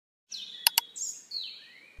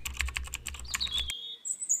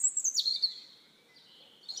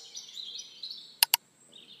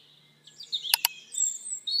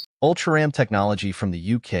UltraRAM technology from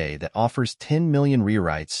the UK that offers 10 million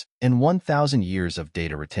rewrites and 1,000 years of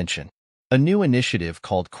data retention. A new initiative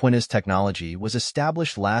called Quinnas technology was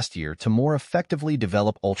established last year to more effectively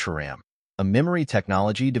develop UltraRAM, a memory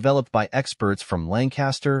technology developed by experts from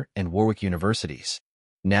Lancaster and Warwick universities.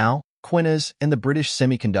 Now, Quinnas and the British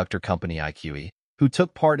semiconductor company IQE, who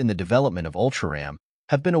took part in the development of UltraRAM,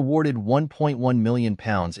 have been awarded £1.1 million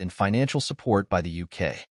in financial support by the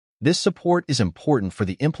UK. This support is important for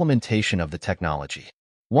the implementation of the technology.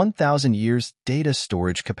 1,000 years data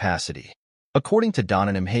storage capacity. According to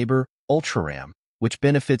Donnan Haber, UltraRAM, which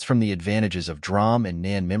benefits from the advantages of DRAM and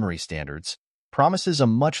NAND memory standards, promises a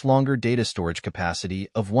much longer data storage capacity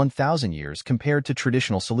of 1,000 years compared to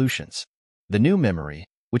traditional solutions. The new memory,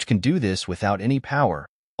 which can do this without any power,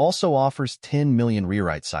 also offers 10 million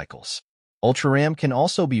rewrite cycles. UltraRAM can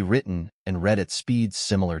also be written and read at speeds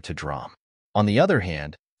similar to DRAM. On the other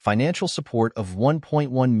hand, financial support of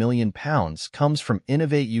 £1.1 million comes from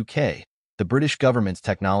Innovate UK, the British government's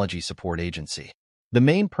technology support agency. The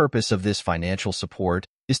main purpose of this financial support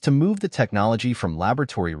is to move the technology from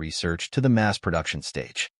laboratory research to the mass production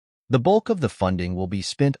stage. The bulk of the funding will be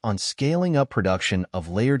spent on scaling up production of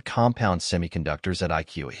layered compound semiconductors at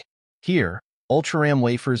IQE. Here, UltraRAM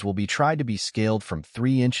wafers will be tried to be scaled from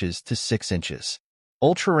 3 inches to 6 inches.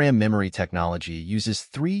 UltraRAM memory technology uses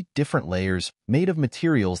 3 different layers made of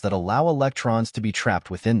materials that allow electrons to be trapped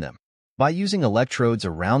within them. By using electrodes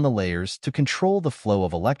around the layers to control the flow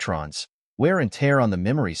of electrons, wear and tear on the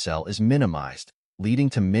memory cell is minimized, leading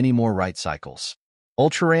to many more write cycles.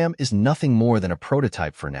 UltraRAM is nothing more than a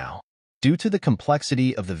prototype for now. Due to the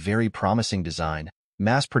complexity of the very promising design,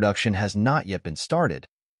 mass production has not yet been started,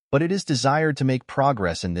 but it is desired to make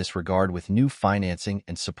progress in this regard with new financing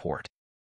and support.